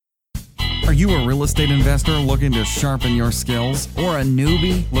Are you a real estate investor looking to sharpen your skills or a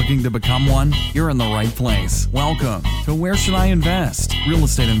newbie looking to become one? You're in the right place. Welcome to Where Should I Invest? Real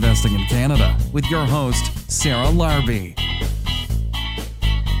Estate Investing in Canada with your host, Sarah Larby.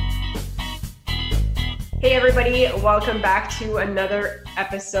 Hey everybody, welcome back to another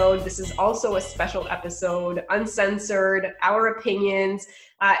episode. This is also a special episode, uncensored, our opinions.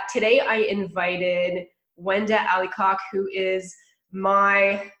 Today I invited Wenda Alicock, who is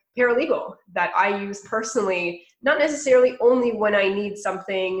my paralegal that I use personally, not necessarily only when I need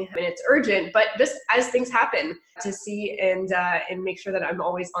something and it's urgent, but just as things happen to see and make sure that I'm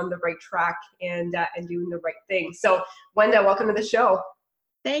always on the right track and doing the right thing. So Wenda, welcome to the show.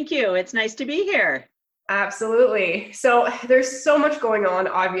 Thank you. It's nice to be here. Absolutely. So there's so much going on,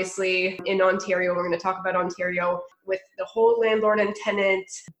 obviously, in Ontario. We're going to talk about Ontario with the whole landlord and tenant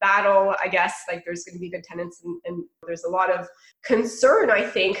battle. I guess like there's going to be good tenants and there's a lot of concern, I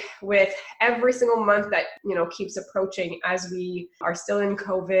think, with every single month that, keeps approaching as we are still in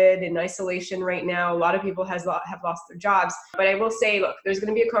COVID in isolation right now. A lot of people have lost their jobs. But I will say, look, there's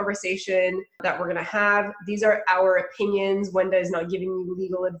going to be a conversation that we're going to have. These are our opinions. Wenda is not giving you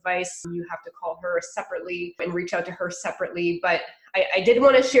legal advice. You have to call her separately and reach out to her separately. But I did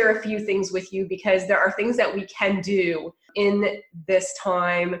want to share a few things with you because there are things that we can do in this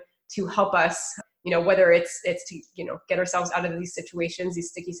time to help us, whether it's to, get ourselves out of these situations,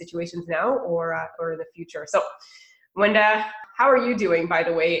 these sticky situations now or in the future. So Wenda, how are you doing, by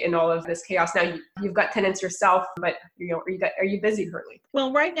the way, in all of this chaos? Now you've got tenants yourself, but are you busy currently?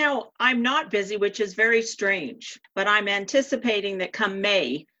 Well, right now I'm not busy, which is very strange, but I'm anticipating that come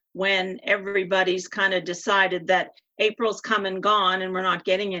May, when everybody's kind of decided that April's come and gone and we're not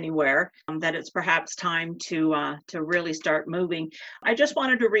getting anywhere, that it's perhaps time to really start moving. I just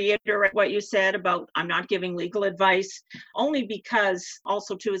wanted to reiterate what you said about I'm not giving legal advice, only because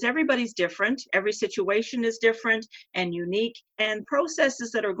also too is everybody's different. Every situation is different and unique, and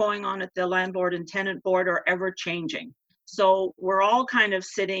processes that are going on at the landlord and tenant board are ever changing. So we're all kind of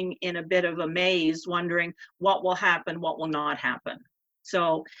sitting in a bit of a maze wondering what will happen, what will not happen.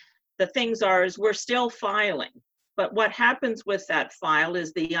 So the things is we're still filing, but what happens with that file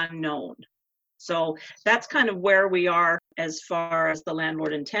is the unknown. So that's kind of where we are as far as the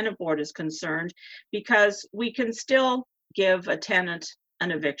landlord and tenant board is concerned, because we can still give a tenant an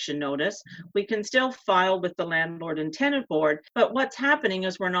eviction notice. We can still file with the landlord and tenant board, but what's happening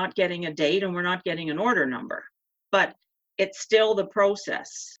is we're not getting a date and we're not getting an order number, but it's still the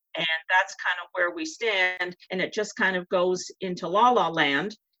process. And that's kind of where we stand. And it just kind of goes into la-la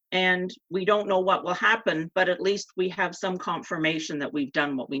land. And we don't know what will happen, but at least we have some confirmation that we've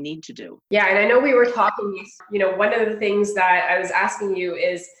done what we need to do. Yeah, and I know we were talking, one of the things that I was asking you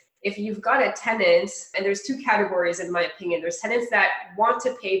is if you've got a tenant, and there's two categories in my opinion. There's tenants that want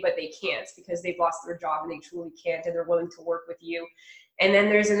to pay, but they can't because they've lost their job and they truly can't, and they're willing to work with you. And then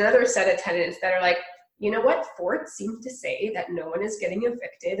there's another set of tenants that are like, you know what, Ford seemed to say that no one is getting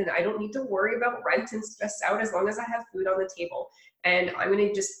evicted and I don't need to worry about rent and stress out as long as I have food on the table. And I'm going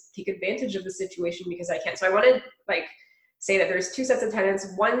to just take advantage of the situation because I can. So I want to say that there's two sets of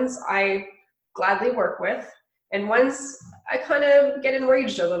tenants. Ones I gladly work with, and ones I kind of get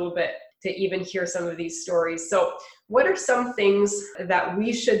enraged a little bit to even hear some of these stories. So what are some things that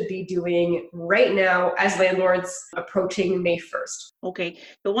we should be doing right now as landlords approaching May 1st? Okay.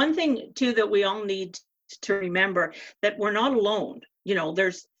 The one thing too that we all need to remember that we're not alone.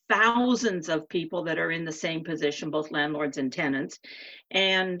 There's thousands of people that are in the same position, both landlords and tenants.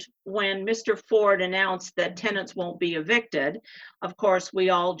 And when Mr. Ford announced that tenants won't be evicted, of course, we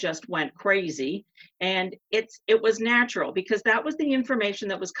all just went crazy. And it was natural because that was the information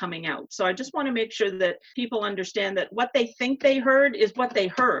that was coming out. So I just want to make sure that people understand that what they think they heard is what they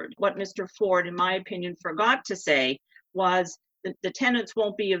heard. What Mr. Ford, in my opinion, forgot to say was that the tenants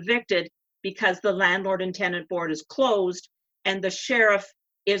won't be evicted because the landlord and tenant board is closed and the sheriff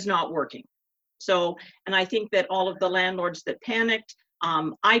is not working. So, and I think that all of the landlords that panicked,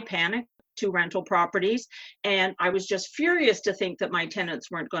 I panicked, 2 rental properties, and I was just furious to think that my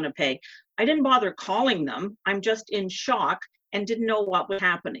tenants weren't going to pay. I didn't bother calling them. I'm just in shock and didn't know what was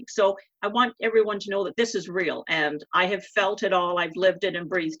happening. So I want everyone to know that this is real and I have felt it all. I've lived it and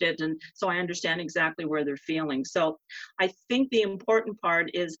breathed it. And so I understand exactly where they're feeling. So I think the important part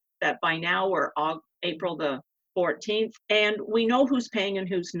is that by now we're April the 14th and we know who's paying and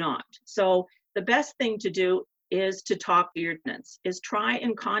who's not. So the best thing to do is to talk to your tenants, is try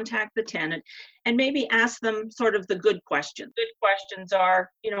and contact the tenant and maybe ask them sort of the good questions. Good questions are,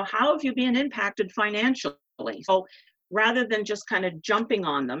 how have you been impacted financially? So rather than just kind of jumping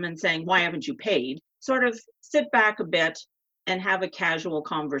on them and saying, why haven't you paid? Sort of sit back a bit and have a casual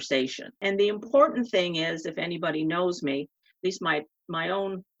conversation. And the important thing is, if anybody knows me, at least my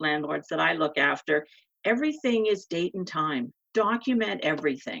own landlords that I look after, everything is date and time. Document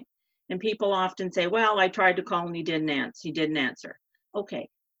everything. And people often say, well, I tried to call and he didn't answer. Okay,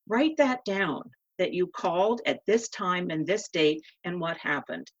 write that down, that you called at this time and this date and what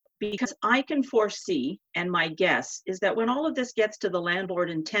happened. Because I can foresee, and my guess is that when all of this gets to the landlord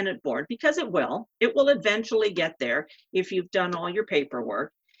and tenant board, because it will eventually get there if you've done all your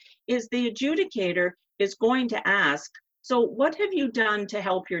paperwork, is the adjudicator is going to ask, so what have you done to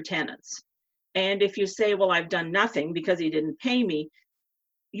help your tenants? And if you say, well, I've done nothing because he didn't pay me,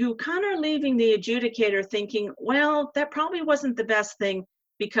 you kind of leaving the adjudicator thinking, well, that probably wasn't the best thing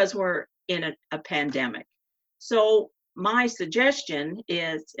because we're in a pandemic. So my suggestion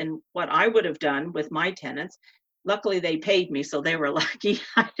is, and what I would have done with my tenants, luckily they paid me, so they were lucky.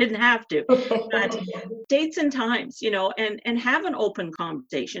 I didn't have to. But dates and times, and have an open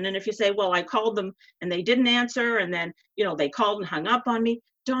conversation. And if you say, well, I called them and they didn't answer, and then, they called and hung up on me,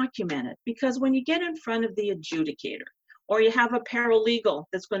 document it. Because when you get in front of the adjudicator, or you have a paralegal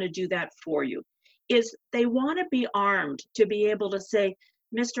that's going to do that for you, is they want to be armed to be able to say,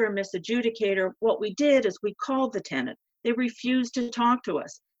 Mr. and Miss Adjudicator, what we did is we called the tenant. They refused to talk to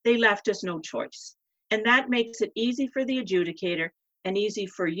us. They left us no choice. And that makes it easy for the adjudicator and easy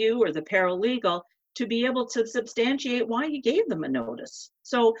for you or the paralegal to be able to substantiate why you gave them a notice.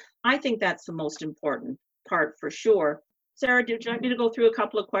 So I think that's the most important part for sure. Sarah, did you want me to go through a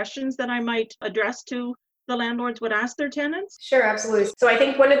couple of questions that I might address to the landlords would ask their tenants? Sure, absolutely. So I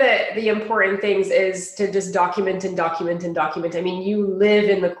think one of the important things is to just document and document and document. I mean, you live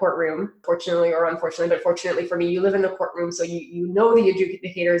in the courtroom, fortunately or unfortunately, but fortunately for me, you live in the courtroom, so you know the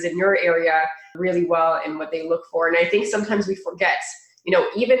adjudicators in your area really well and what they look for. And I think sometimes we forget,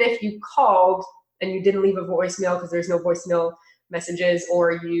 even if you called and you didn't leave a voicemail because there's no voicemail messages,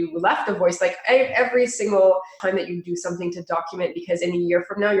 or you left a voice, like every single time that you do something to document, because in a year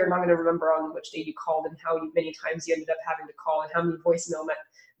from now, you're not going to remember on which day you called and how many times you ended up having to call and how many voicemail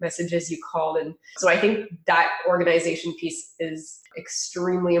messages you called. And so I think that organization piece is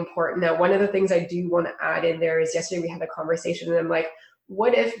extremely important. Now, one of the things I do want to add in there is yesterday we had a conversation and I'm like,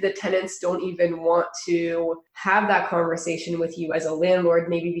 what if the tenants don't even want to have that conversation with you as a landlord,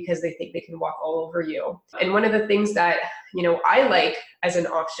 maybe because they think they can walk all over you? And one of the things that, I like as an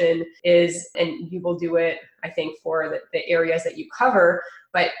option is, and you will do it, I think, for the areas that you cover,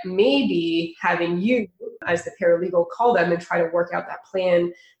 but maybe having you as the paralegal call them and try to work out that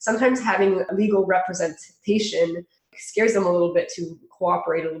plan. Sometimes having legal representation scares them a little bit to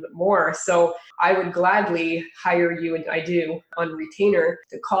cooperate a little bit more. So I would gladly hire you, and I do, on retainer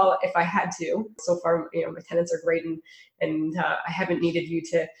to call if I had to. So far, my tenants are great and I haven't needed you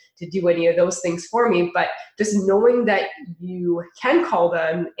to do any of those things for me. But just knowing that you can call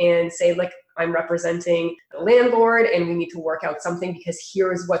them and say, like, I'm representing the landlord and we need to work out something because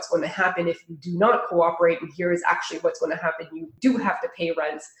here's what's going to happen if you do not cooperate, and here is actually what's going to happen. You do have to pay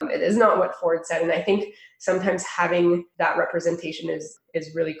rent. It is not what Ford said. And I think sometimes having that representation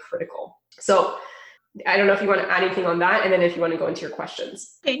is really critical. So I don't know if you want to add anything on that, and then if you want to go into your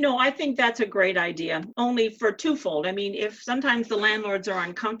questions. Okay, no, I think that's a great idea, only for twofold. I mean, if sometimes the landlords are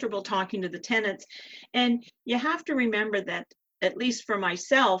uncomfortable talking to the tenants, and you have to remember that, at least for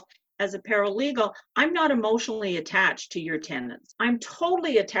myself, as a paralegal, I'm not emotionally attached to your tenants. I'm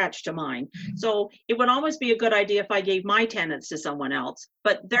totally attached to mine. So it would almost be a good idea if I gave my tenants to someone else,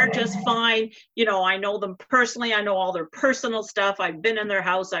 but they're just fine. I know them personally. I know all their personal stuff. I've been in their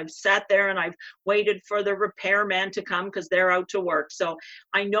house. I've sat there and I've waited for the repairman to come because they're out to work. So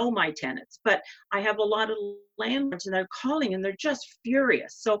I know my tenants, but I have a lot of landlords and they're calling and they're just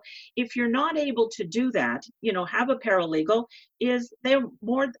furious. So if you're not able to do that, have a paralegal,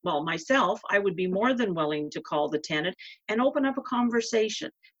 myself, I would be more than willing to call the tenant and open up a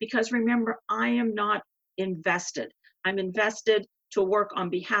conversation, because remember, I am not invested. I'm invested to work on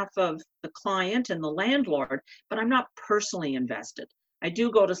behalf of the client and the landlord, but I'm not personally invested. I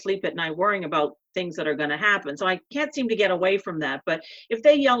do go to sleep at night worrying about things that are going to happen. So I can't seem to get away from that. But if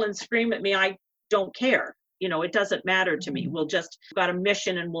they yell and scream at me, I don't care. It doesn't matter to me. We'll just got a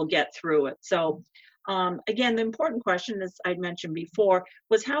mission and we'll get through it. So again, the important question, as I mentioned before,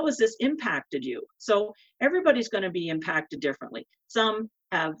 was how has this impacted you? So everybody's going to be impacted differently. Some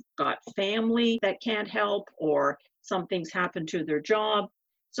have got family that can't help, or something's happened to their job.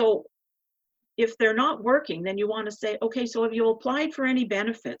 So if they're not working, then you want to say, okay, so have you applied for any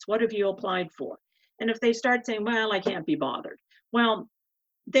benefits? What have you applied for? And if they start saying, well, I can't be bothered, well,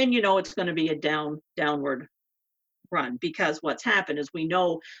 then it's going to be a downward run, because what's happened is, we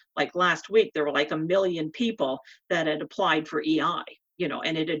know, like last week, there were like 1 million people that had applied for EI,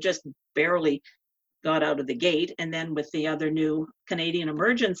 and it had just barely got out of the gate. And then with the other new Canadian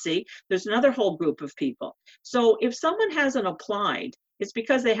emergency, there's another whole group of people. So if someone hasn't applied, it's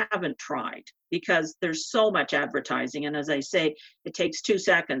because they haven't tried, because there's so much advertising. And as I say, it takes 2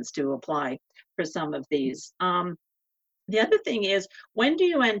 seconds to apply for some of these. The other thing is, when do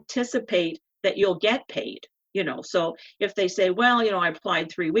you anticipate that you'll get paid? So if they say, well, I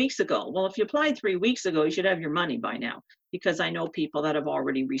applied 3 weeks ago. Well, if you applied 3 weeks ago, you should have your money by now, because I know people that have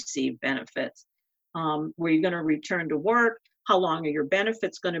already received benefits. Were you going to return to work? How long are your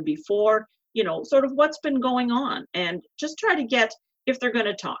benefits going to be for? Sort of what's been going on, and just try to get, if they're going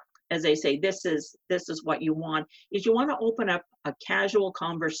to talk, as they say, this is what you want, is you want to open up a casual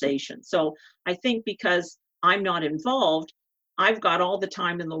conversation. So I think, because I'm not involved, I've got all the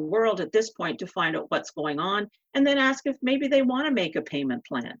time in the world at this point to find out what's going on, and then ask if maybe they want to make a payment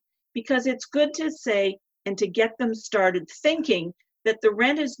plan, because it's good to say and to get them started thinking that the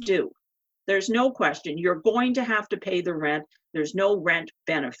rent is due. There's no question. You're going to have to pay the rent. There's no rent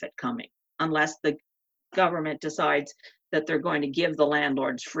benefit coming unless the government decides that they're going to give the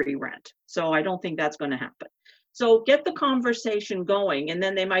landlords free rent. So I don't think that's going to happen. So get the conversation going, and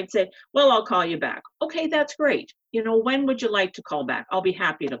then they might say, well, I'll call you back. Okay, that's great. When would you like to call back? I'll be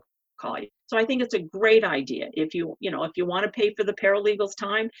happy to call you. So I think it's a great idea. If you want to pay for the paralegal's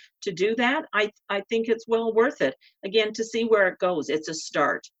time to do that, I think it's well worth it. Again, to see where it goes. It's a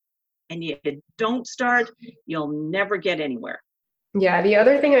start. And if you don't start, you'll never get anywhere. Yeah, the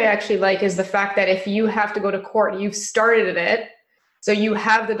other thing I actually like is the fact that if you have to go to court, you've started it. So you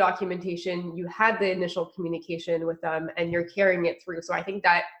have the documentation, you had the initial communication with them, and you're carrying it through. So I think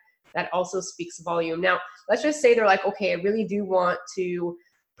that also speaks volume. Now, let's just say they're like, okay, I really do want to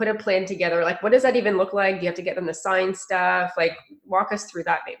put a plan together. Like, what does that even look like? Do you have to get them to sign stuff? Like, walk us through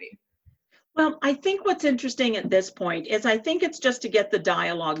that maybe. Well, I think what's interesting at this point is, I think it's just to get the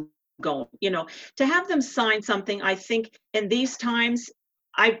dialogue going, to have them sign something. I think in these times,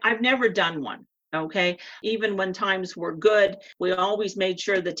 I've never done one. Okay. Even when times were good, we always made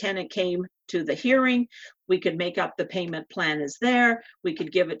sure the tenant came to the hearing. We could make up the payment plan is there. We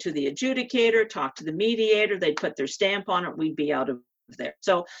could give it to the adjudicator, talk to the mediator. They'd put their stamp on it. We'd be out of there.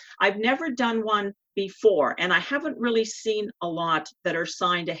 So I've never done one before, and I haven't really seen a lot that are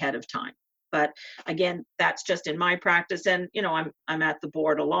signed ahead of time. But again, that's just in my practice, and I'm at the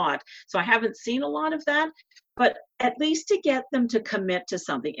board a lot, so I haven't seen a lot of that. But at least to get them to commit to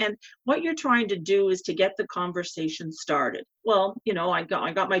something, and what you're trying to do is to get the conversation started. Well, I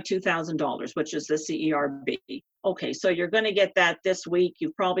got my $2,000, which is the CERB. Okay, so you're going to get that this week.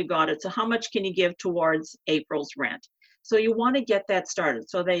 You've probably got it. So how much can you give towards April's rent? So you want to get that started.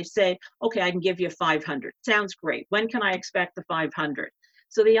 So they say, okay, I can give you 500. Sounds great. When can I expect the 500?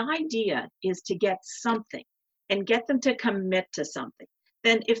 So the idea is to get something and get them to commit to something.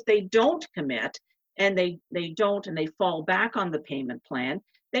 Then if they don't commit and they don't, and they fall back on the payment plan,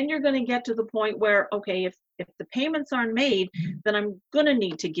 then you're going to get to the point where, okay, if the payments aren't made, then I'm going to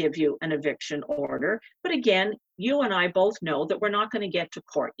need to give you an eviction order. But again, you and I both know that we're not going to get to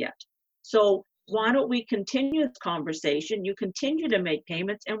court yet. So why don't we continue this conversation? You continue to make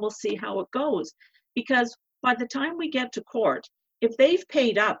payments, and we'll see how it goes. Because by the time we get to court, if they've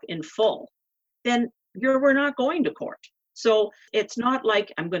paid up in full, then we're not going to court. So it's not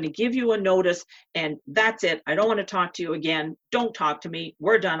like I'm going to give you a notice and that's it. I don't want to talk to you again. Don't talk to me.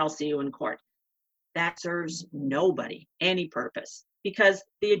 We're done. I'll see you in court. That serves nobody any purpose, because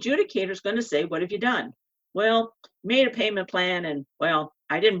the adjudicator is going to say, what have you done? Well, made a payment plan, and well,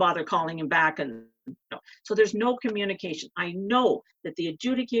 I didn't bother calling him back. And no. So there's no communication. I know that the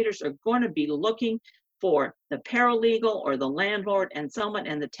adjudicators are going to be looking for the paralegal or the landlord and someone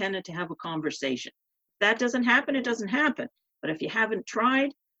and the tenant to have a conversation. If that doesn't happen, it doesn't happen. But if you haven't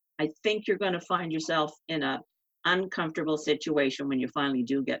tried, I think you're going to find yourself in an uncomfortable situation when you finally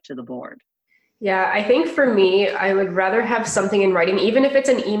do get to the board. Yeah, I think for me, I would rather have something in writing, even if it's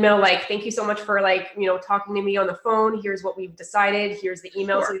an email, like, thank you so much for talking to me on the phone. Here's what we've decided. Here's the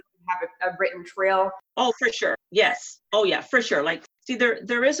email. Sure. So you can have a written trail. Oh, for sure. Yes. Oh yeah, for sure. Like, see,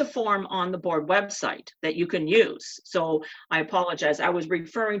 there is a form on the board website that you can use. So I apologize. I was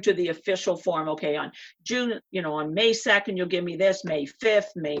referring to the official form. Okay, on June, on May 2nd, you'll give me this, May 5th,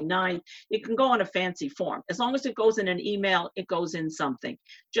 May 9th. It can go on a fancy form. As long as it goes in an email, it goes in something.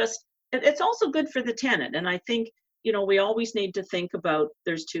 It's also good for the tenant. And I think, we always need to think about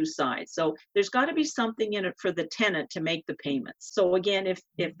there's two sides. So there's got to be something in it for the tenant to make the payments. So again, if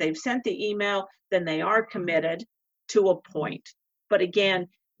they've sent the email, then they are committed to a point. But again,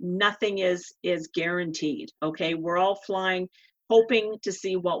 nothing is guaranteed. Okay, we're all flying, hoping to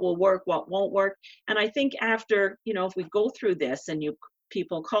see what will work, what won't work. And I think after, if we go through this and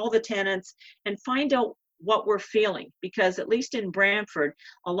people call the tenants and find out what we're feeling, because at least in Brantford,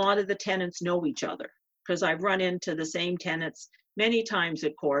 a lot of the tenants know each other, because I've run into the same tenants many times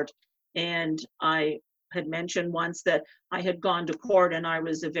at court. And I had mentioned once that I had gone to court and I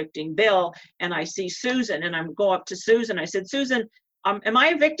was evicting Bill, and I see Susan, and I'm go up to Susan. I said, Susan, am I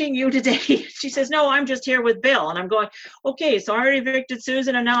evicting you today? She says, no, I'm just here with Bill. And I'm going, okay, so I already evicted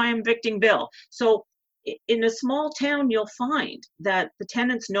Susan and now I'm evicting Bill. So in a small town, you'll find that the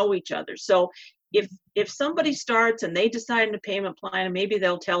tenants know each other. So if somebody starts and they decide in a payment plan, and maybe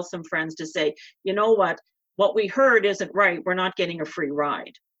they'll tell some friends to say, you know what we heard isn't right. We're not getting a free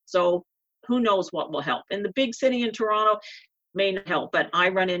ride. So who knows what will help. In the big city in Toronto, may not help, but I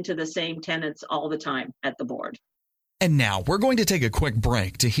run into the same tenants all the time at the board. And now we're going to take a quick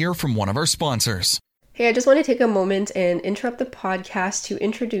break to hear from one of our sponsors. Hey, I just want to take a moment and interrupt the podcast to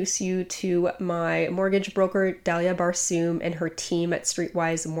introduce you to my mortgage broker, Dalia Barsoom, and her team at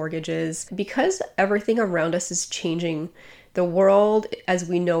Streetwise Mortgages. Because everything around us is changing, the world as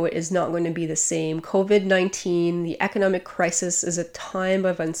we know it is not going to be the same. COVID-19, the economic crisis is a time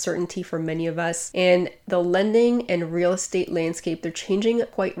of uncertainty for many of us, and the lending and real estate landscape, they're changing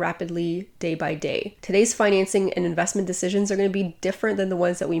quite rapidly day by day. Today's financing and investment decisions are going to be different than the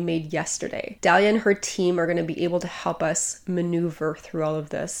ones that we made yesterday. Dalia and her team are going to be able to help us maneuver through all of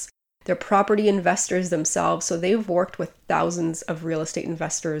this. They're property investors themselves, so they've worked with thousands of real estate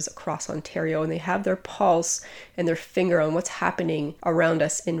investors across Ontario, and they have their pulse and their finger on what's happening around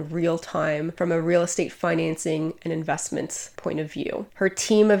us in real time from a real estate financing and investments point of view. Her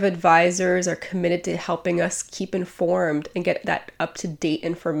team of advisors are committed to helping us keep informed and get that up-to-date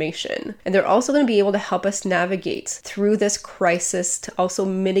information. And they're also going to be able to help us navigate through this crisis to also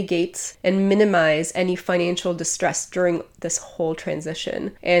mitigate and minimize any financial distress during this whole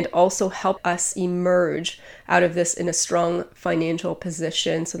transition, and also help us emerge out of this in a strong financial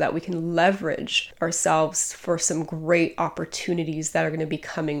position so that we can leverage ourselves for some great opportunities that are going to be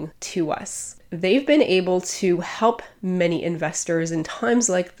coming to us. They've been able to help many investors in times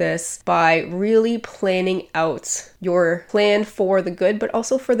like this by really planning out your plan for the good, but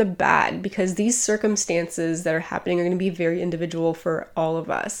also for the bad, because these circumstances that are happening are going to be very individual for all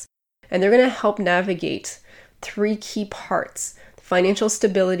of us. And they're going to help navigate three key parts: financial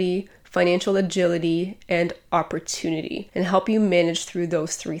stability, financial agility, and opportunity, and help you manage through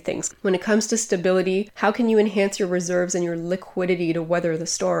those three things. When it comes to stability, how can you enhance your reserves and your liquidity to weather the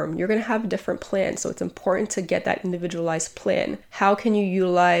storm? You're going to have different plans, so it's important to get that individualized plan. How can you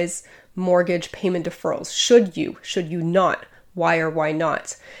utilize mortgage payment deferrals? Should you not? Why or why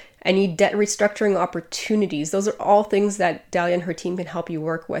not? Any debt restructuring opportunities. Those are all things that Dalia and her team can help you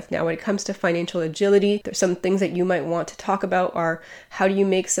work with. Now, when it comes to financial agility, there's some things that you might want to talk about are: how do you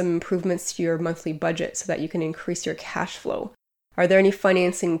make some improvements to your monthly budget so that you can increase your cash flow? Are there any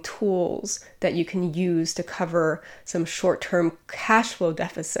financing tools that you can use to cover some short-term cash flow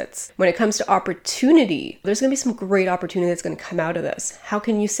deficits? When it comes to opportunity, there's going to be some great opportunity that's going to come out of this. How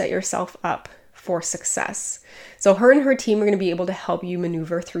can you set yourself up for success? So her and her team are going to be able to help you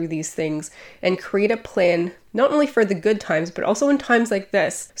maneuver through these things and create a plan, not only for the good times, but also in times like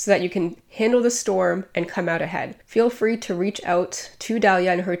this, so that you can handle the storm and come out ahead. Feel free to reach out to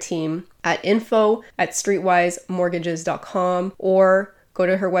Dalia and her team at info@streetwisemortgages.com or go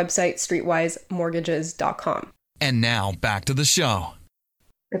to her website, streetwisemortgages.com. And now back to the show.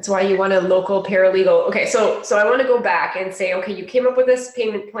 That's why you want a local paralegal. Okay, so I want to go back and say, okay, you came up with this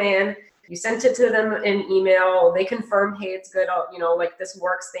payment plan. You sent it to them in email. They confirmed, hey, it's good. Like this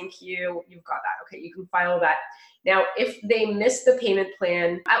works. Thank you. You've got that. Okay, you can file that. Now, if they miss the payment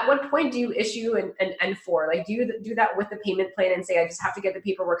plan, at what point do you issue an N4? Like, do you do that with the payment plan and say, I just have to get the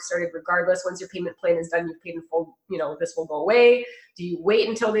paperwork started regardless? Once your payment plan is done, you've paid in full, this will go away. Do you wait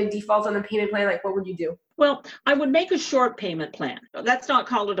until they default on the payment plan? Like, what would you do? Well, I would make a short payment plan. Let's not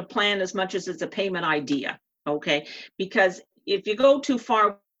call it a plan as much as it's a payment idea, okay? Because if you go too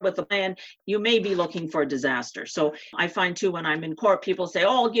far with the plan, you may be looking for a disaster. So I find too, when I'm in court, people say, oh,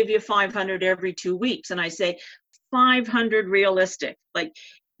 I'll give you 500 every 2 weeks. And I say, 500 realistic. Like,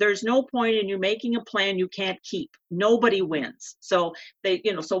 there's no point in you making a plan you can't keep. Nobody wins. So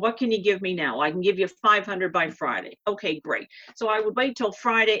so what can you give me now? I can give you 500 by Friday. Okay, great. So I would wait till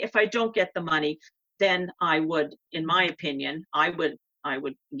Friday. If I don't get the money, then I would, in my opinion, I would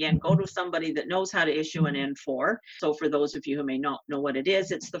again go to somebody that knows how to issue an N4. So for those of you who may not know what it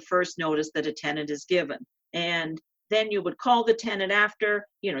is, it's the first notice that a tenant is given. And then you would call the tenant after,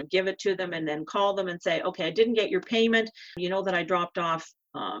 give it to them, and then call them and say, okay, I didn't get your payment. You know that I dropped off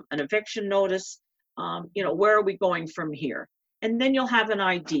an eviction notice. Where are we going from here? And then you'll have an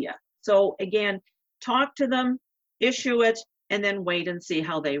idea. So again, talk to them, issue it, and then wait and see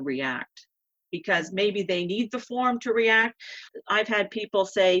how they react. Because maybe they need the form to react. I've had people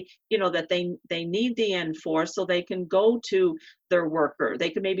say, that they need the N4 so they can go to their worker.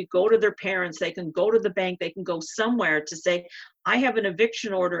 They can maybe go to their parents. They can go to the bank. They can go somewhere to say, I have an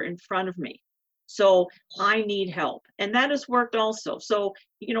eviction order in front of me, so I need help. And that has worked also. So,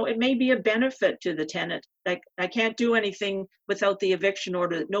 it may be a benefit to the tenant. Like, I can't do anything without the eviction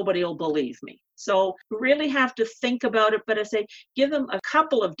order. Nobody will believe me. So really have to think about it, but I say, give them a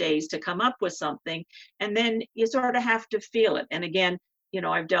couple of days to come up with something, and then you sort of have to feel it. And again,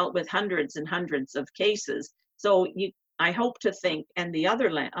 I've dealt with hundreds and hundreds of cases. So I hope to think, and the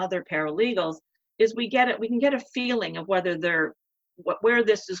other paralegals, is we can get a feeling of whether where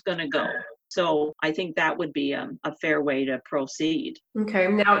this is going to go. So I think that would be a fair way to proceed. Okay,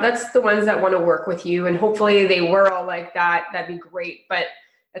 now that's the ones that want to work with you, and hopefully they were all like that. That'd be great, but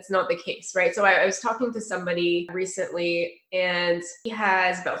that's not the case, right? So I was talking to somebody recently, and he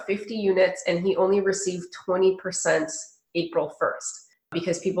has about 50 units, and he only received 20% April 1st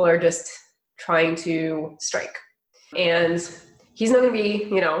because people are just trying to strike. And he's not going to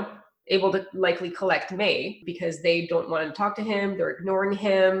be, able to likely collect May because they don't want to talk to him. They're ignoring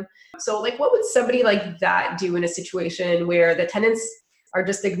him. So what would somebody like that do in a situation where the tenants are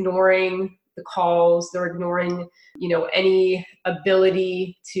just ignoring the calls, they're ignoring, any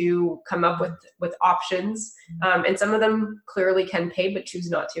ability to come up with options. And some of them clearly can pay, but choose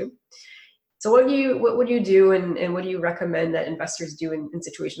not to. So what would you do, and what do you recommend that investors do in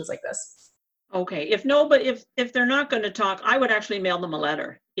situations like this? Okay, if they're not going to talk, I would actually mail them a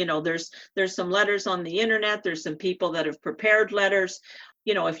letter. There's some letters on the internet. There's some people that have prepared letters.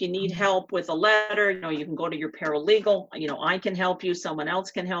 If you need help with a letter, you can go to your paralegal. I can help you. Someone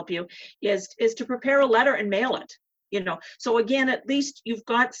else can help you. Is to prepare a letter and mail it. So again, at least you've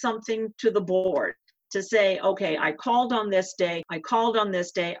got something to the board to say, okay, I called on this day. I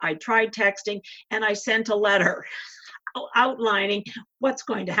tried texting, and I sent a letter outlining what's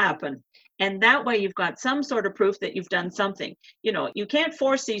going to happen. And that way you've got some sort of proof that you've done something. You can't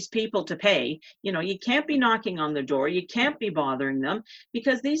force these people to pay. You can't be knocking on the door. You can't be bothering them,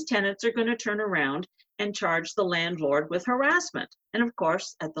 because these tenants are going to turn around and charge the landlord with harassment. And of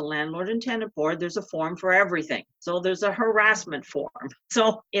course, at the Landlord and Tenant Board, there's a form for everything. So there's a harassment form.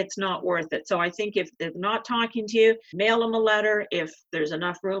 So it's not worth it. So I think if they're not talking to you, mail them a letter. If there's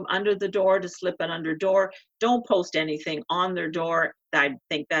enough room under the door to slip it under door, don't post anything on their door. I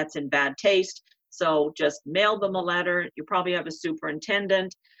think that's in bad taste. So just mail them a letter. You probably have a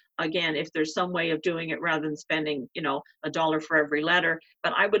superintendent. Again, if there's some way of doing it rather than spending, $1 for every letter,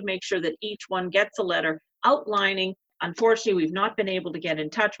 but I would make sure that each one gets a letter outlining, unfortunately, we've not been able to get in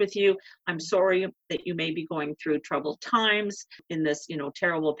touch with you. I'm sorry that you may be going through troubled times in this,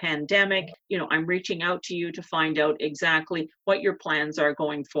 terrible pandemic. I'm reaching out to you to find out exactly what your plans are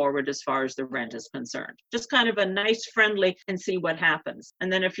going forward as far as the rent is concerned. Just kind of a nice, friendly, and see what happens.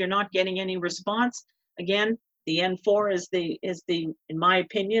 And then if you're not getting any response, again, the N4 is the, in my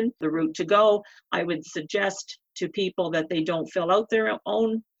opinion, the route to go. I would suggest to people that they don't fill out their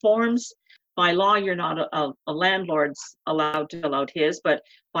own forms. By law, you're not a landlord's allowed to fill out his, but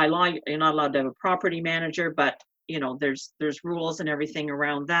by law, you're not allowed to have a property manager. But there's rules and everything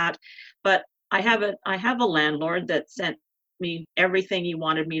around that. But I have a landlord that sent me everything he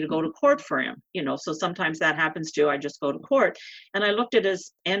wanted me to go to court for him. So sometimes that happens too. I just go to court, and I looked at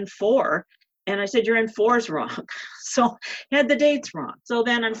his N4. And I said, your N4 is wrong. So had the dates wrong. So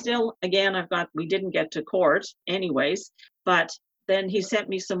then I'm still, again, we didn't get to court anyways, but then he sent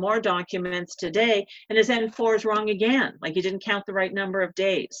me some more documents today, and his N4 is wrong again. Like, he didn't count the right number of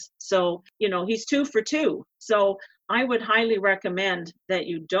days. So, he's 2 for 2. So I would highly recommend that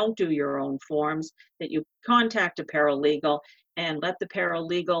you don't do your own forms, that you contact a paralegal and let the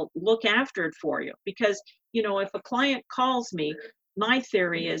paralegal look after it for you. Because, if a client calls me, my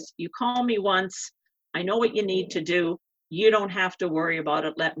theory is, you call me once, I know what you need to do. You don't have to worry about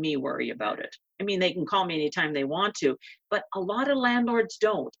it. Let me worry about it. I mean, they can call me anytime they want to, but a lot of landlords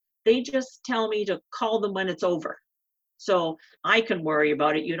don't. They just tell me to call them when it's over. So I can worry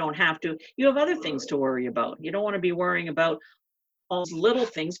about it. You don't have to. You have other things to worry about. You don't want to be worrying about all those little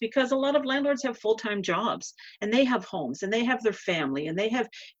things, because a lot of landlords have full-time jobs, and they have homes, and they have their family, and they have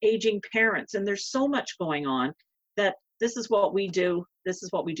aging parents, and there's so much going on that this is what we do. This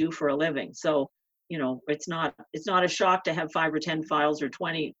is what we do for a living. So, it's not a shock to have 5 or 10 files or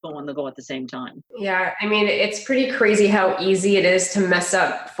 20 go on the go at the same time. Yeah. I mean, it's pretty crazy how easy it is to mess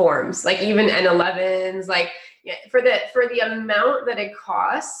up forms, like even N11s, Yeah, for the amount that it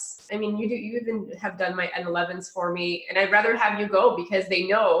costs, I mean, you even have done my N11s for me, and I'd rather have you go because they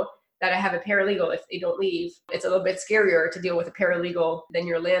know that I have a paralegal. If they don't leave, it's a little bit scarier to deal with a paralegal than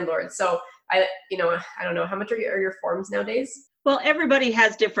your landlord. So I don't know, how much are your forms nowadays? Well, everybody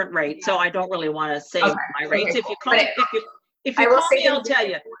has different rates, so I don't really want to say my rates. Okay, If you cool. call, if you call me, I'll tell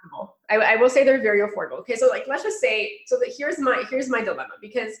you. I will say they're very affordable. Okay, so like let's just say, so that here's my dilemma,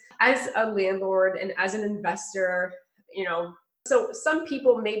 because as a landlord and as an investor, so some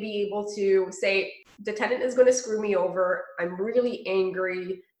people may be able to say the tenant is going to screw me over. I'm really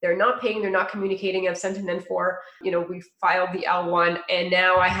angry. They're not paying. They're not communicating. I've sent an N4. We filed the L1, and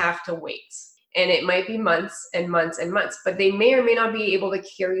now I have to wait. And it might be months and months and months, but they may or may not be able to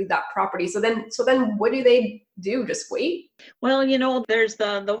carry that property. So then what do they do? Just wait? Well, there's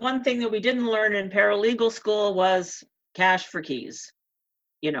the one thing that we didn't learn in paralegal school was cash for keys,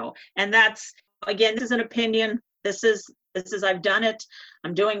 and that's, again, this is an opinion. This is, I've done it.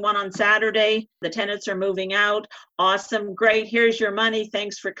 I'm doing one on Saturday. The tenants are moving out. Awesome. Great. Here's your money.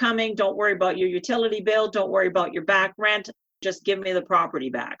 Thanks for coming. Don't worry about your utility bill. Don't worry about your back rent. Just give me the property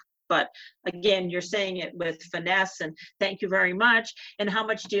back. But again, you're saying it with finesse and thank you very much. And how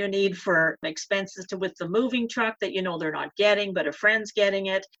much do you need for expenses with the moving truck that they're not getting, but a friend's getting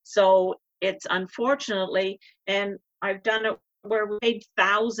it? So it's, unfortunately, and I've done it where we paid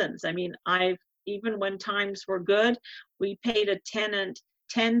thousands. I mean, even when times were good, we paid a tenant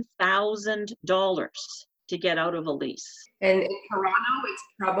 $10,000 to get out of a lease. And in Toronto, it's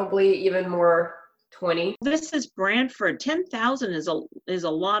probably even more. 20. This is Brantford. 10,000 is a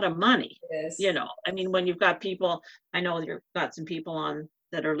lot of money. It is. I mean, when you've got people, I know you've got some people on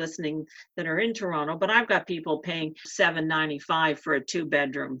that are listening that are in Toronto, but I've got people paying $795 for a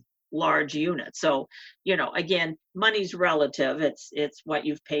 2-bedroom large unit. So, again, money's relative. It's what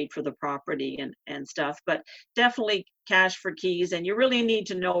you've paid for the property and stuff, but definitely cash for keys. And you really need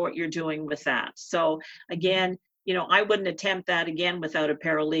to know what you're doing with that. So again, I wouldn't attempt that again without a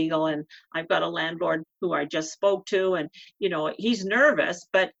paralegal. And I've got a landlord who I just spoke to, and, he's nervous,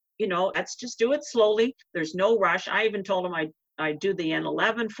 but, let's just do it slowly. There's no rush. I even told him I do the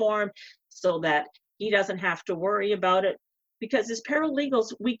N11 form so that he doesn't have to worry about it. Because as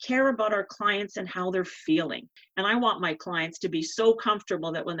paralegals, we care about our clients and how they're feeling. And I want my clients to be so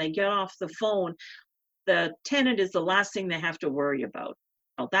comfortable that when they get off the phone, the tenant is the last thing they have to worry about.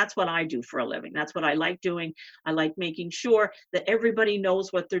 That's what I do for a living. That's what I like doing. I like making sure that everybody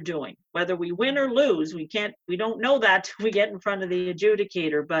knows what they're doing. Whether we win or lose, we don't know that till we get in front of the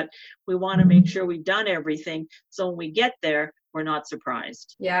adjudicator, but we want to make sure we've done everything so when we get there, we're not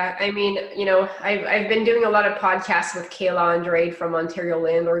surprised. Yeah, I mean, I've been doing a lot of podcasts with Kayla Andrade from Ontario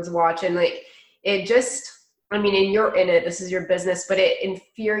Landlords Watch, and it just, I mean, and you're in it, this is your business, but it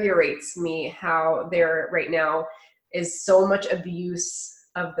infuriates me how there right now is so much abuse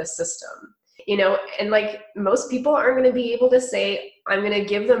of the system, and most people aren't going to be able to say, I'm going to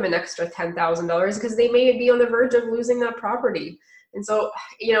give them an extra $10,000 because they may be on the verge of losing that property. And so,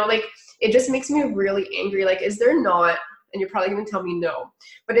 it just makes me really angry. Is there not, and you're probably going to tell me no,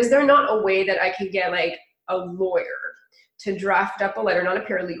 but is there not a way that I could get a lawyer to draft up a letter, not a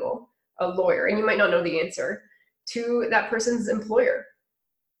paralegal, a lawyer, and you might not know the answer, to that person's employer?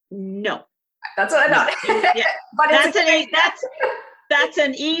 No. That's what I thought. Yeah. But that's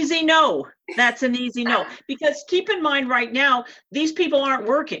an easy no. That's an easy no. Because keep in mind right now, these people aren't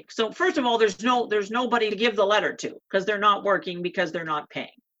working. So first of all, there's nobody to give the letter to because they're not working because they're not paying.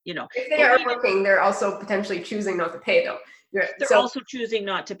 If they are working, they're also potentially choosing not to pay, though. They're also choosing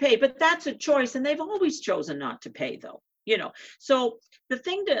not to pay, but that's a choice, and they've always chosen not to pay, though. So the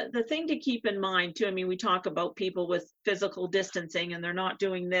thing to keep in mind too, I mean, we talk about people with physical distancing and they're not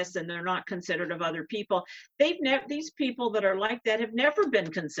doing this and they're not considerate of other people. These people that are like that have never been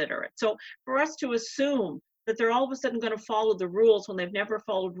considerate. So for us to assume that they're all of a sudden going to follow the rules when they've never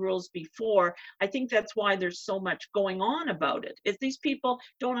followed rules before, I think that's why there's so much going on about it, is these people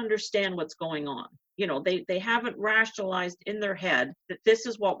don't understand what's going on. They haven't rationalized in their head that this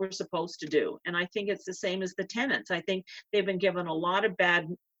is what we're supposed to do. And I think it's the same as the tenants. I think they've been given a lot of bad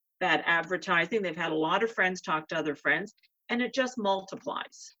advertising. They've had a lot of friends talk to other friends, and it just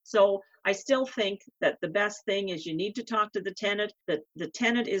multiplies. So I still think that the best thing is you need to talk to the tenant, that the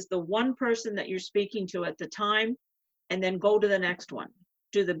tenant is the one person that you're speaking to at the time, and then go to the next one.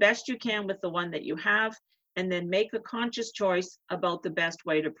 Do the best you can with the one that you have, and then make a conscious choice about the best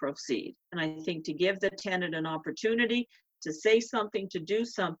way to proceed. And I think to give the tenant an opportunity to say something, to do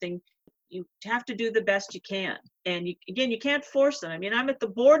something, you have to do the best you can. And you can't force them. I mean, I'm at the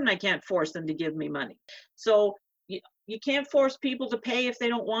board and I can't force them to give me money. So you can't force people to pay if they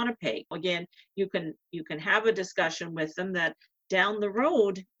don't want to pay. Again, you can have a discussion with them that down the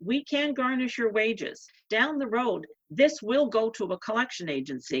road, we can garnish your wages. Down the road, this will go to a collection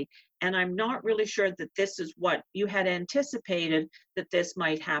agency. And I'm not really sure that this is what you had anticipated that this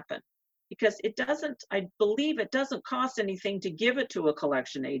might happen. Because I believe it doesn't cost anything to give it to a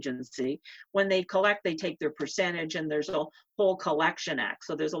collection agency. When they collect, they take their percentage, and there's a whole collection act.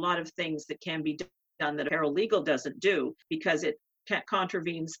 So there's a lot of things that can be done that a paralegal doesn't do because it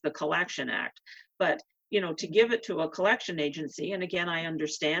contravenes the collection act. But to give it to a collection agency, and again, I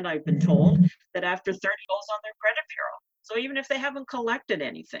understand, I've been told that after 30 goes on their credit bureau. So even if they haven't collected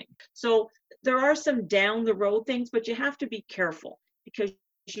anything. So there are some down the road things, but you have to be careful because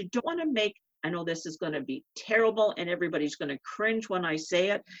you don't want to make, I know this is going to be terrible and everybody's going to cringe when I say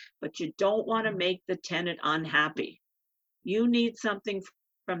it, but you don't want to make the tenant unhappy. You need something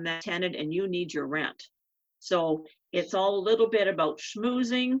from that tenant and you need your rent. So it's all a little bit about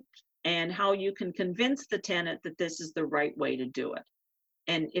schmoozing and how you can convince the tenant that this is the right way to do it.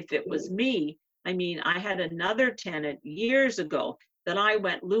 And if it was me, I had another tenant years ago that I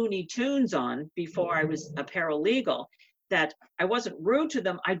went Looney Tunes on before I was a paralegal, that I wasn't rude to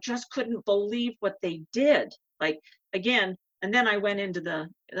them. I just couldn't believe what they did. Again, and then I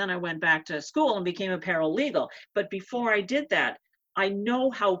went back to school and became a paralegal. But before I did that, I know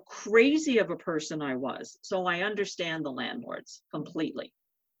how crazy of a person I was. So I understand the landlords completely.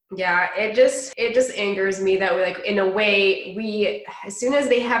 Yeah, it just angers me that we, in a way, we, as soon as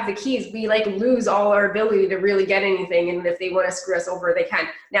they have the keys, we lose all our ability to really get anything. And if they want to screw us over, they can.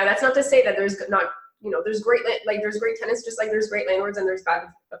 Now, that's not to say that there's not, there's great, there's great tenants, just like there's great landlords and there's bad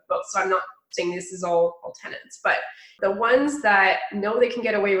of both. So I'm not saying this is all tenants, but the ones that know they can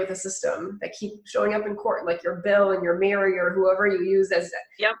get away with the system, that keep showing up in court, like your Bill and your Mary or whoever you use as,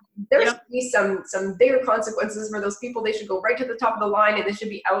 there's be some bigger consequences for those people. They should go right to the top of the line and they should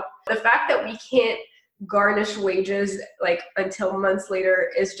be out. The fact that we can't garnish wages until months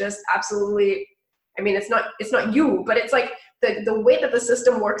later is just absolutely, it's not you, but it's the way that the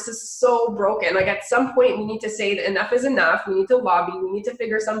system works is so broken. At some point we need to say that enough is enough. We need to lobby, we need to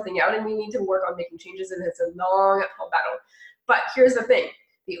figure something out, and we need to work on making changes, and it's a long uphill battle. But here's the thing.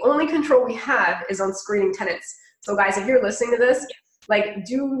 The only control we have is on screening tenants. So guys, if you're listening to this,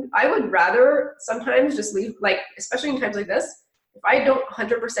 I would rather sometimes just leave, especially in times like this, if I don't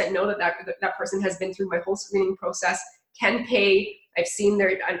 100% know that person has been through my whole screening process, can pay, I've seen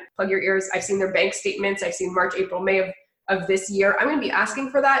plug your ears, I've seen their bank statements, I've seen March, April, May of this year. I'm going to be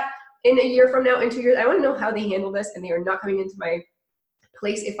asking for that in a year from now, in 2 years. I want to know how they handle this, and they are not coming into my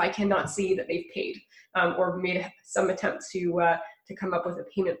place if I cannot see that they've paid or made some attempt to come up with a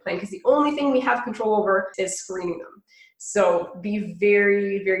payment plan, because the only thing we have control over is screening them. So be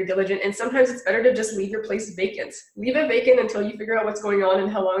very, very diligent. And sometimes it's better to just leave your place vacant. Leave it vacant until you figure out what's going on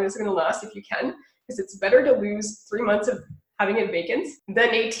and how long it's going to last, if you can, because it's better to lose 3 months of having it vacant than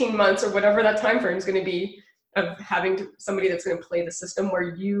 18 months or whatever that time frame is going to be of having somebody that's going to play the system,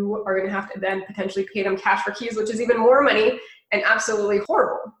 where you are going to have to then potentially pay them cash for keys, which is even more money and absolutely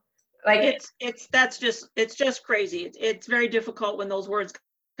horrible. It's just crazy. It's very difficult when those words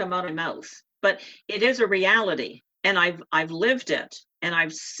come out of my mouth, but it is a reality, and I've lived it and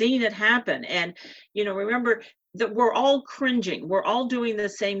I've seen it happen. And remember that we're all cringing. We're all doing the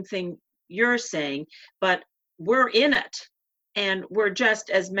same thing you're saying, but we're in it, and we're just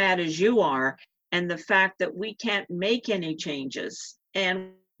as mad as you are. And the fact that we can't make any changes,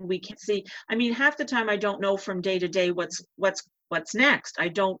 and we can't see, half the time I don't know from day to day what's next.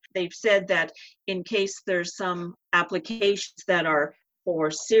 They've said that in case there's some applications that are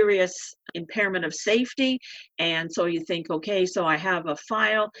for serious impairment of safety, and so you think, okay, so I have a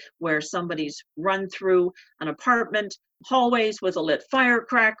file where somebody's run through an apartment hallways with a lit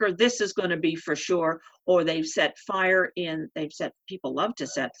firecracker, this is going to be for sure. Or people love to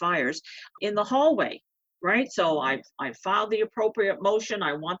set fires in the hallway, right? So I filed the appropriate motion.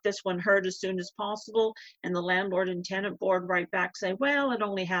 I want this one heard as soon as possible. And the landlord and tenant board write back, say, well, it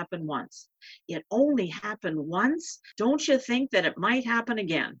only happened once. It only happened once? Don't you think that it might happen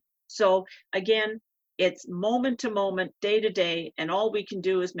again? So again, it's moment to moment, day to day, and all we can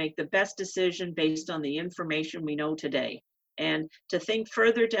do is make the best decision based on the information we know today. And to think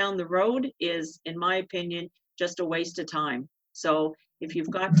further down the road is, in my opinion, just a waste of time. So if you've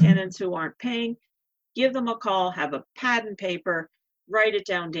got tenants who aren't paying, give them a call, have a pad and paper, write it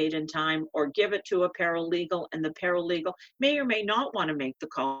down, date and time, or give it to a paralegal, and the paralegal may or may not want to make the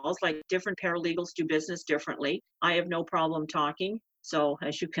calls. Like, different paralegals do business differently. I have no problem talking, so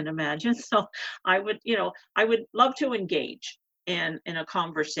as you can imagine. So I would love to engage in a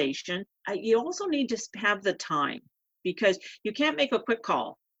conversation. You also need to have the time. because you can't make a quick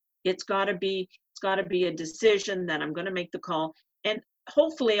call. It's got to be a decision that I'm going to make the call, and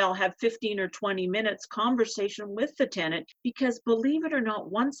hopefully I'll have 15 or 20 minutes conversation with the tenant, because believe it or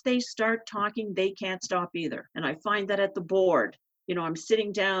not, once they start talking, they can't stop either. And I find that at the board, I'm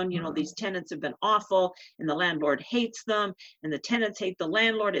sitting down, these tenants have been awful and the landlord hates them and the tenants hate the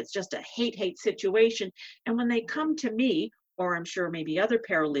landlord. It's just a hate situation. And when they come to me, or I'm sure maybe other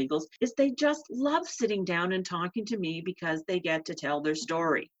paralegals, is they just love sitting down and talking to me because they get to tell their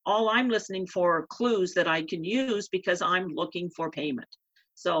story. All I'm listening for are clues that I can use because I'm looking for payment.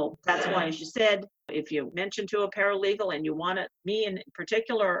 So that's why, as you said, if you mention to a paralegal and you want it, me in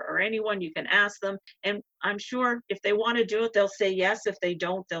particular or anyone, you can ask them. And I'm sure if they want to do it, they'll say yes. If they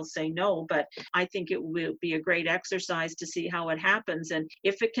don't, they'll say no. But I think it will be a great exercise to see how it happens. And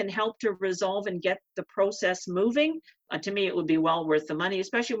if it can help to resolve and get the process moving, to me, it would be well worth the money,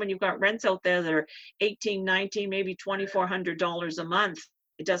 especially when you've got rents out there that are $1,800, $1,900, maybe $2,400 a month.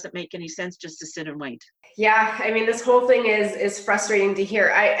 It doesn't make any sense just to sit and wait. Yeah, I mean, this whole thing is frustrating to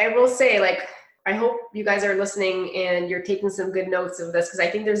hear. I will say, I hope you guys are listening and you're taking some good notes of this, because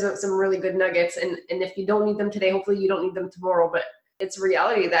I think there's some really good nuggets. And if you don't need them today, hopefully you don't need them tomorrow. But it's a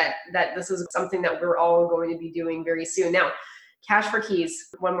reality that this is something that we're all going to be doing very soon. Now, cash for keys.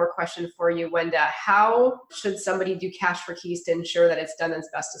 One more question for you, Wenda. How should somebody do cash for keys to ensure that it's done as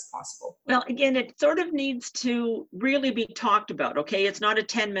best as possible? Well, again, it sort of needs to really be talked about. Okay, it's not a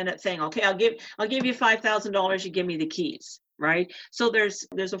 10-minute thing. Okay, I'll give you $5,000. You give me the keys, right? So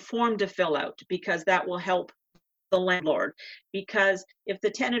there's a form to fill out, because that will help the landlord. Because if the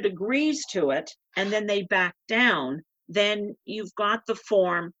tenant agrees to it and then they back down, then you've got the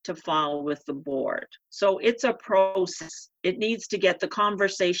form to file with the board. So it's a process. It needs to get the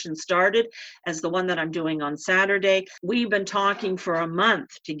conversation started, as the one that I'm doing on Saturday. We've been talking for a month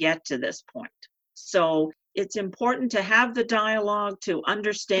to get to this point. So it's important to have the dialogue, to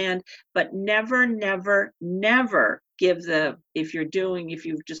understand, but never, never, never give if you're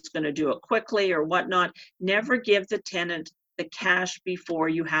just going to do it quickly or whatnot, never give the tenant the cash before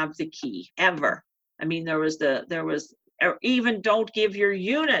you have the key, ever. I mean, or even don't give your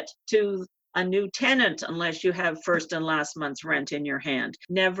unit to a new tenant unless you have first and last month's rent in your hand.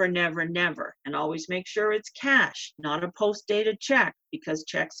 Never, never, never. And always make sure it's cash, not a post-dated check, because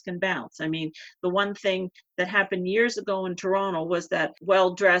checks can bounce. I mean, the one thing that happened years ago in Toronto was that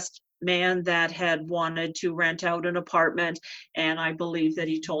well-dressed man that had wanted to rent out an apartment, and I believe that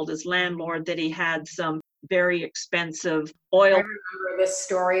he told his landlord that he had some very expensive oil. I remember this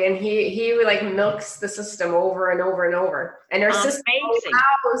story, and he milks the system over and over and over. And our system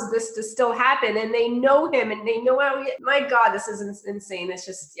allows this to still happen, and they know him, and they know how. My God, this is insane. It's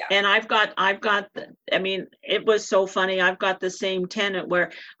just, yeah. And it was so funny. I've got the same tenant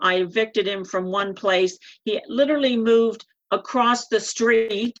where I evicted him from one place. He literally moved across the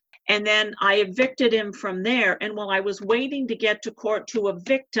street. And then I evicted him from there. And while I was waiting to get to court to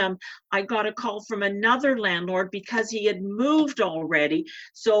evict him, I got a call from another landlord because he had moved already.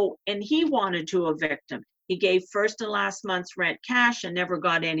 And he wanted to evict him. He gave first and last month's rent cash and never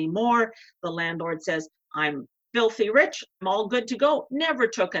got any more. The landlord says, I'm filthy rich. I'm all good to go. Never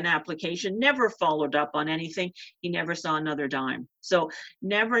took an application, never followed up on anything. He never saw another dime. So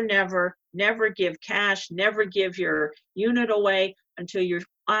never, never, never give cash, never give your unit away until you're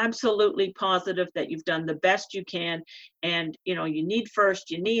absolutely positive that you've done the best you can. And you need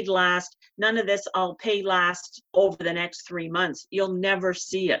first, you need last. None of this I'll pay last over the next 3 months. You'll never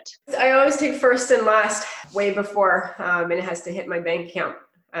see it. I always take first and last way before, and it has to hit my bank account.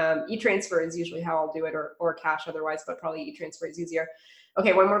 E-transfer is usually how I'll do it, or cash otherwise, but probably e-transfer is easier.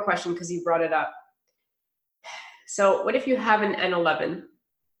 Okay, one more question, because you brought it up. So what if you have an N11?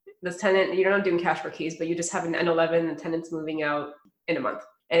 This tenant, you're not doing cash for keys, but you just have an N11, the tenant's moving out in a month.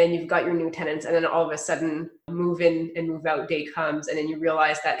 And then you've got your new tenants, and then all of a sudden move in and move out day comes, and then you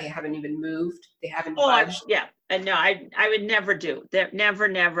realize that they haven't even moved. They haven't budged. Yeah. And no, I would never do that.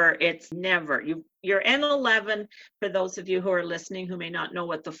 Never. It's never. Your N11, for those of you who are listening who may not know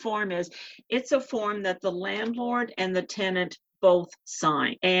what the form is, it's a form that the landlord and the tenant both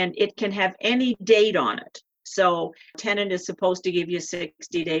sign, and it can have any date on it. So tenant is supposed to give you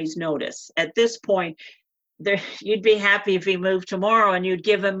 60 days notice. At this point, you'd be happy if he moved tomorrow and you'd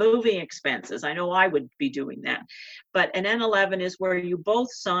give him moving expenses. I know I would be doing that. But an N11 is where you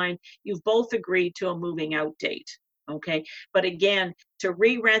both sign, you've both agreed to a moving out date. Okay. But again, to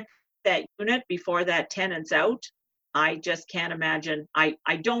re-rent that unit before that tenant's out, I just can't imagine. I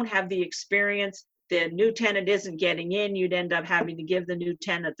don't have the experience. The new tenant isn't getting in. You'd end up having to give the new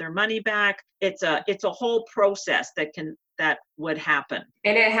tenant their money back. It's a whole process that that would happen.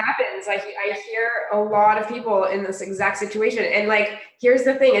 And it happens. I hear a lot of people in this exact situation. And like, here's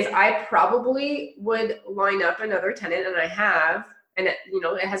the thing is I probably would line up another tenant, and I have, and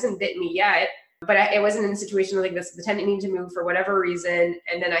it hasn't bit me yet, but it wasn't in a situation like this. The tenant needed to move for whatever reason.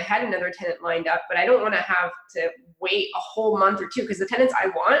 And then I had another tenant lined up, but I don't want to have to wait a whole month or two, because the tenants I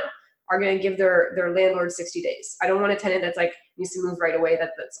want are going to give their landlord 60 days. I don't want a tenant that's like needs to move right away.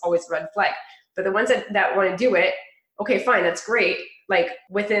 That's always a red flag. But the ones that want to do it, okay, fine, that's great. Like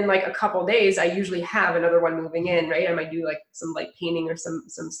within like a couple days, I usually have another one moving in, right? I might do like some like painting or some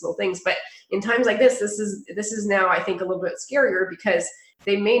slow things. But in times like this is now I think a little bit scarier, because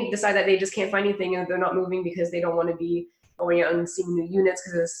they may decide that they just can't find anything and they're not moving because they don't want to be going out and seeing new units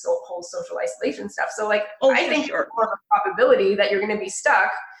because of this whole social isolation stuff. So like, I think there's more of a probability that you're going to be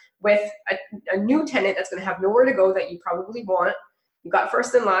stuck with a new tenant that's going to have nowhere to go that you probably want. You got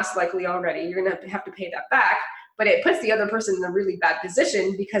first and last likely already. You're going to have to pay that back. But it puts the other person in a really bad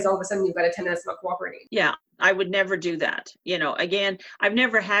position, because all of a sudden you've got a tenant that's not cooperating. Yeah, I would never do that. Again, I've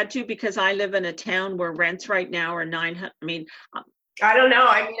never had to, because I live in a town where rents right now are 900. I don't know.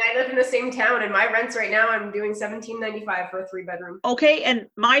 I live in the same town, and my rents right now, I'm doing $1,795 for a 3-bedroom. Okay, and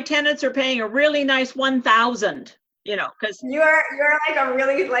my tenants are paying a really nice $1,000. Because you're like a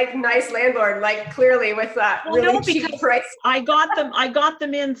really like nice landlord, like clearly with that really cheap price. I got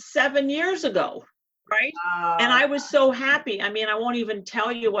them in 7 years ago. Right. And I was so happy. I won't even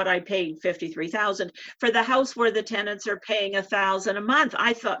tell you what I paid, $53,000 for the house where the tenants are paying $1,000 a month.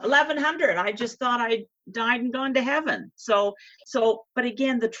 I thought $1,100. I just thought I died and gone to heaven. So, but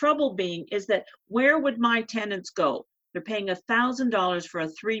again, the trouble being is that where would my tenants go? They're paying $1,000 for a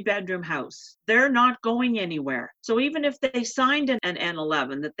 3-bedroom house. They're not going anywhere. So even if they signed an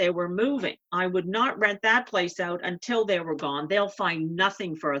N11 that they were moving, I would not rent that place out until they were gone. They'll find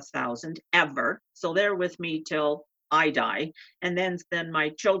nothing for $1,000 ever. So they're with me till I die. And then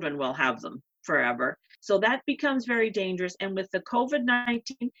my children will have them forever. So that becomes very dangerous. And with the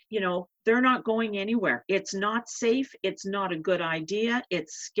COVID-19, they're not going anywhere. It's not safe. It's not a good idea.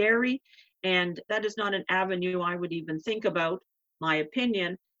 It's scary. And that is not an avenue I would even think about, my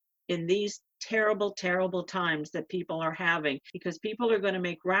opinion, in these terrible, terrible times that people are having, because people are going to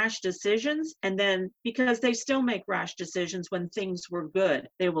make rash decisions. And then because they still make rash decisions when things were good,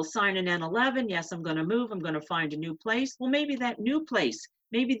 they will sign an N11. Yes, I'm going to move. I'm going to find a new place. Well, maybe that new place,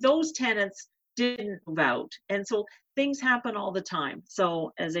 maybe those tenants didn't move out. And so things happen all the time.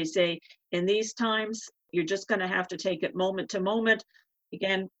 So as I say, in these times, you're just going to have to take it moment to moment.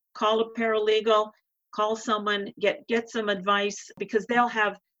 Again, call a paralegal, call someone, get some advice, because they'll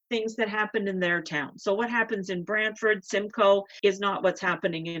have things that happen in their town. So what happens in Brantford, Simcoe, is not what's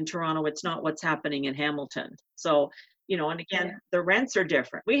happening in Toronto. It's not what's happening in Hamilton. So, and again, the rents are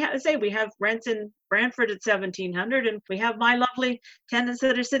different. We have rents in Brantford at $1,700, and we have my lovely tenants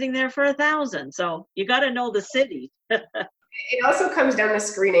that are sitting there for $1,000. So you got to know the city. It also comes down to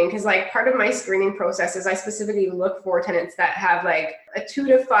screening, because like part of my screening process is I specifically look for tenants that have like a 2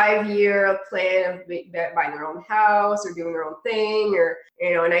 to 5 year plan of buying their own house or doing their own thing, or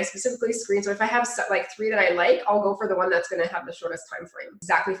and I specifically screen. So if I have like 3 that I like, I'll go for the one that's going to have the shortest time frame,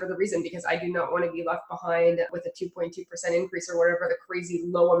 exactly for the reason, because I do not want to be left behind with a 2.2% increase or whatever the crazy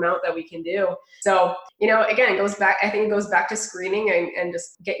low amount that we can do. So again, it goes back. I think it goes back to screening, and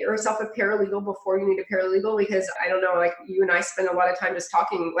just get yourself a paralegal before you need a paralegal, because I don't know, like you and I spend a lot of time just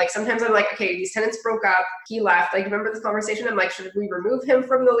talking. Like sometimes I'm like, okay, these tenants broke up, he left. Like, remember this conversation? I'm like, should we remove him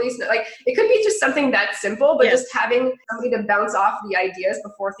from the lease? Like, it could be just something that simple, but just having somebody to bounce off the ideas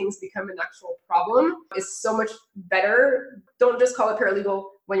before things become an actual problem is so much better. Don't just call a paralegal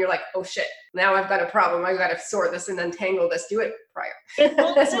when you're like, oh shit, now I've got a problem. I've got to sort this and untangle this. Do it prior.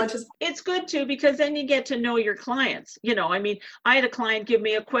 As much as it's good too, because then you get to know your clients. I had a client give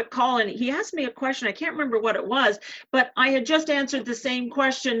me a quick call, and he asked me a question. I can't remember what it was, but I had just answered the same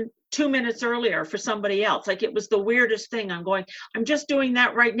question 2 minutes earlier for somebody else. Like, it was the weirdest thing. I'm just doing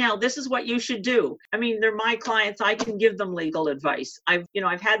that right now. This is what you should do. They're my clients. I can give them legal advice. I've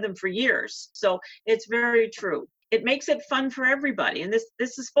had them for years. So it's very true. It makes it fun for everybody. And this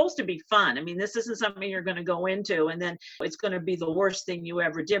is supposed to be fun. This isn't something you're going to go into and then it's going to be the worst thing you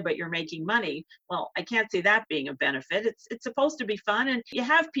ever did, but you're making money. Well, I can't see that being a benefit. It's supposed to be fun. And you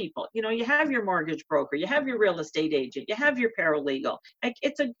have people, you have your mortgage broker, you have your real estate agent, you have your paralegal. Like,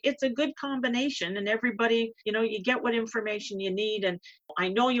 it's a good combination, and everybody, you get what information you need. And I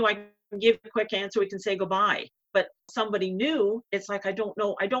can give a quick answer. We can say goodbye. But somebody new, it's like, I don't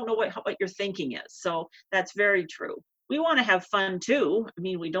know what your thinking is. So that's very true. we want to have fun too. I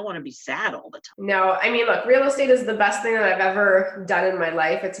mean, we don't want to be sad all the time. No, I mean, look, real estate is the best thing that I've ever done in my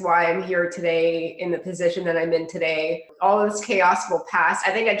life. It's why I'm here today in the position that I'm in today. All this chaos will pass.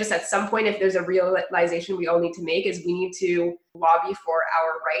 I think at some point, if there's a realization we all need to make, is we need to lobby for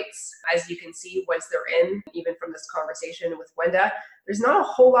our rights. As you can see, once they're in, even from this conversation with Wenda, there's not a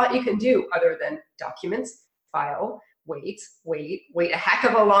whole lot you can do other than documents, file, wait a heck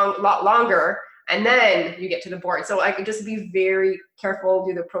of a lot longer, and then you get to the board. So I could just be very careful,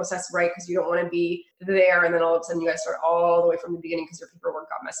 do the process right, because you don't want to be there and then all of a sudden you guys start all the way from the beginning because your paperwork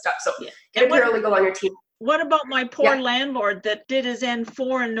got messed up. So get a paralegal on your team. What about my poor landlord that did his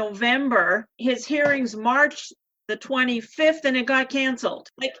N4 in November? His hearings March the 25th and it got canceled.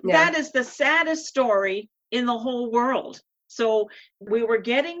 That is the saddest story in the whole world. So we were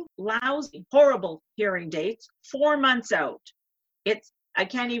getting lousy, horrible hearing dates 4 months out. I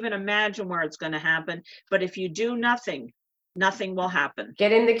can't even imagine where it's going to happen. But if you do nothing will happen.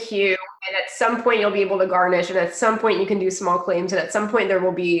 Get in the queue, and at some point you'll be able to garnish, and at some point you can do small claims, and at some point there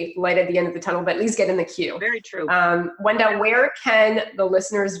will be light at the end of the tunnel, but at least get in the queue. Very true. Wenda, where can the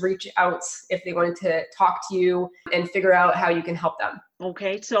listeners reach out if they wanted to talk to you and figure out how you can help them?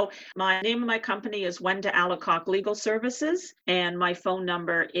 Okay, so my name of my company is Wenda Alacock Legal Services, and my phone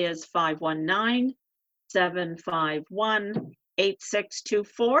number is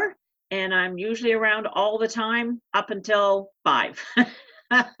 519-751-8624. And I'm usually around all the time up until 5.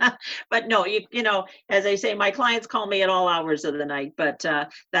 But no, you know, as I say, my clients call me at all hours of the night, but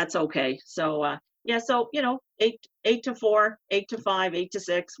that's okay. So so you know, 8 to 4, 8 to 5, 8 to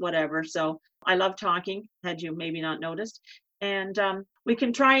 6, whatever. So I love talking, had you maybe not noticed. And we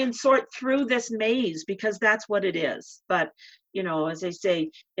can try and sort through this maze, because that's what it is. But you know, as I say,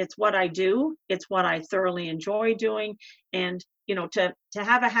 it's what I do. It's what I thoroughly enjoy doing. And you know, to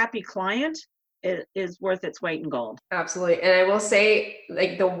have a happy client is worth its weight in gold. Absolutely. And I will say,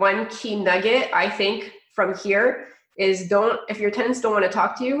 like, the one key nugget I think from here is if your tenants don't want to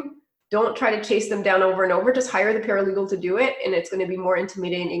talk to you, don't try to chase them down over and over. Just hire the paralegal to do it. And it's going to be more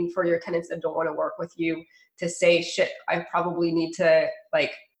intimidating for your tenants that don't want to work with you to say, shit, I probably need to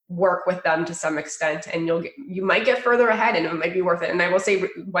work with them to some extent, and you might get further ahead, and it might be worth it. And I will say,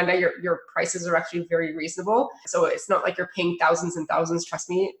 Wenda, your prices are actually very reasonable. So it's not like you're paying thousands and thousands. Trust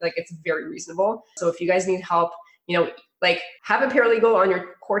me, it's very reasonable. So if you guys need help, you know, have a paralegal on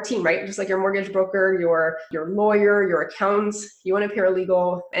your core team, right? Just like your mortgage broker, your lawyer, your accountants, you want a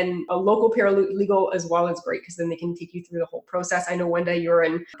paralegal, and a local paralegal as well is great, because then they can take you through the whole process. I know, Wenda, you're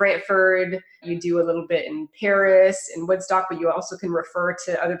in Brantford, you do a little bit in Paris and Woodstock, but you also can refer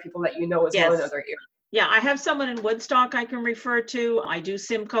to other people that you know as well in other areas. Yeah, I have someone in Woodstock I can refer to. I do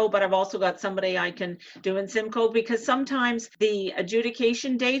Simcoe, but I've also got somebody I can do in Simcoe, because sometimes the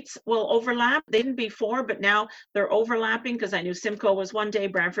adjudication dates will overlap. They didn't before, but now they're overlapping, because I knew Simcoe was one day,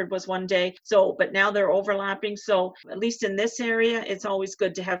 Brantford was one day. So, but now they're overlapping. So at least in this area, it's always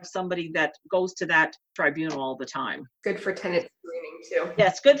good to have somebody that goes to that tribunal all the time. Good for tenant screening too.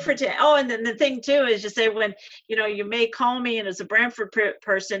 Yes, good for Oh, and then the thing too is just say, when, you know, you may call me and as a Brantford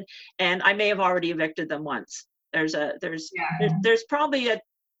person, and I may have already evicted them once. There's probably a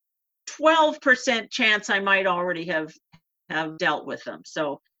 12% chance I might already have dealt with them.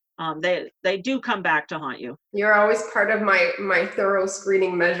 So they do come back to haunt you. You're always part of my thorough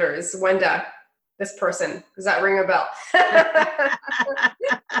screening measures. Wenda, this person, does that ring a bell?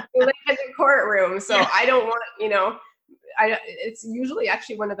 We live in the courtroom, so yeah. I don't want, you know, it's usually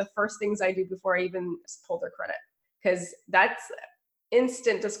actually one of the first things I do before I even pull their credit, because that's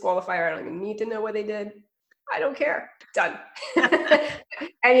instant disqualifier. I don't even need to know what they did. I don't care. Done.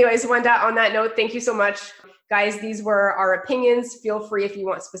 Anyways, Wenda, on that note, thank you so much. Guys, these were our opinions. Feel free, if you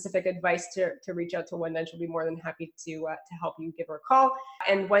want specific advice, to reach out to Wenda, and she'll be more than happy to help you. Give her a call.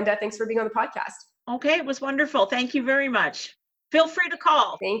 And Wenda, thanks for being on the podcast. Okay, it was wonderful. Thank you very much. Feel free to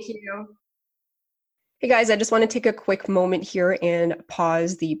call. Thank you. Hey guys, I just want to take a quick moment here and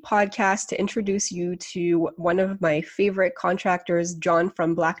pause the podcast to introduce you to one of my favorite contractors, John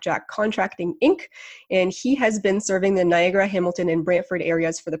from Blackjack Contracting, Inc. And he has been serving the Niagara, Hamilton, and Brantford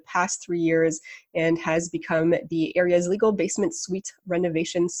areas for the past 3 years and has become the area's legal basement suite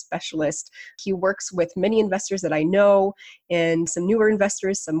renovation specialist. He works with many investors that I know, and some newer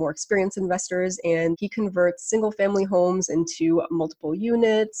investors, some more experienced investors, and he converts single family homes into multiple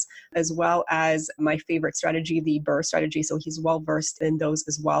units, as well as my favorite strategy, the BRRRR strategy. So he's well versed in those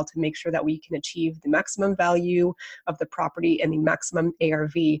as well, to make sure that we can achieve the maximum value of the property and the maximum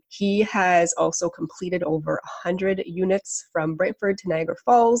ARV. He has also completed over 100 units from Brantford to Niagara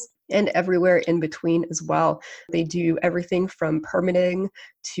Falls, and everywhere in between as well. They do everything from permitting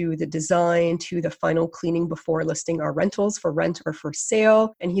to the design to the final cleaning before listing our rentals for rent or for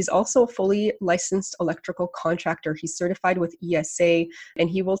sale. And he's also a fully licensed electrical contractor. He's certified with ESA, and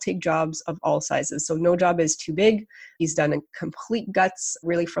he will take jobs of all sizes. So no job is too big. He's done a complete guts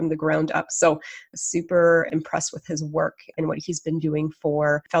really from the ground up. So super impressed with his work and what he's been doing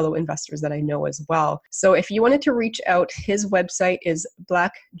for fellow investors that I know as well. So if you wanted to reach out, his website is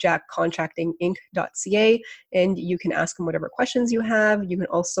blackjackcontractinginc.ca, and you can ask him whatever questions you have. You can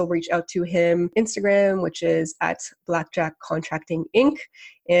also reach out to him Instagram, which is at blackjackcontractinginc.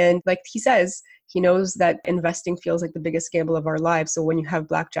 And like he says, he knows that investing feels like the biggest gamble of our lives. So when you have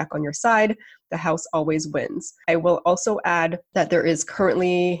blackjack on your side, the house always wins. I will also add that there is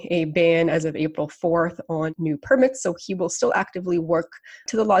currently a ban as of April 4th on new permits. So he will still actively work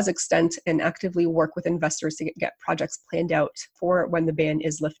to the law's extent and actively work with investors to get projects planned out for when the ban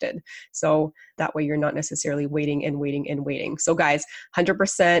is lifted. So that way you're not necessarily waiting and waiting and waiting. So guys,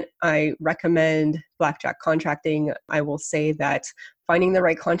 100% I recommend blackjack contracting. I will say that finding the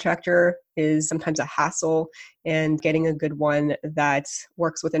right contractor is sometimes a hassle, and getting a good one that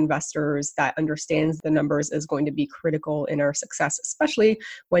works with investors, that understands the numbers, is going to be critical in our success, especially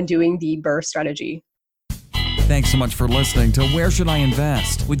when doing the BRRRR strategy. Thanks so much for listening to Where Should I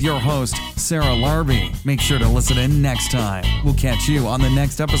Invest with your host, Sarah Larby. Make sure to listen in next time. We'll catch you on the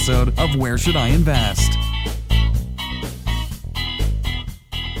next episode of Where Should I Invest?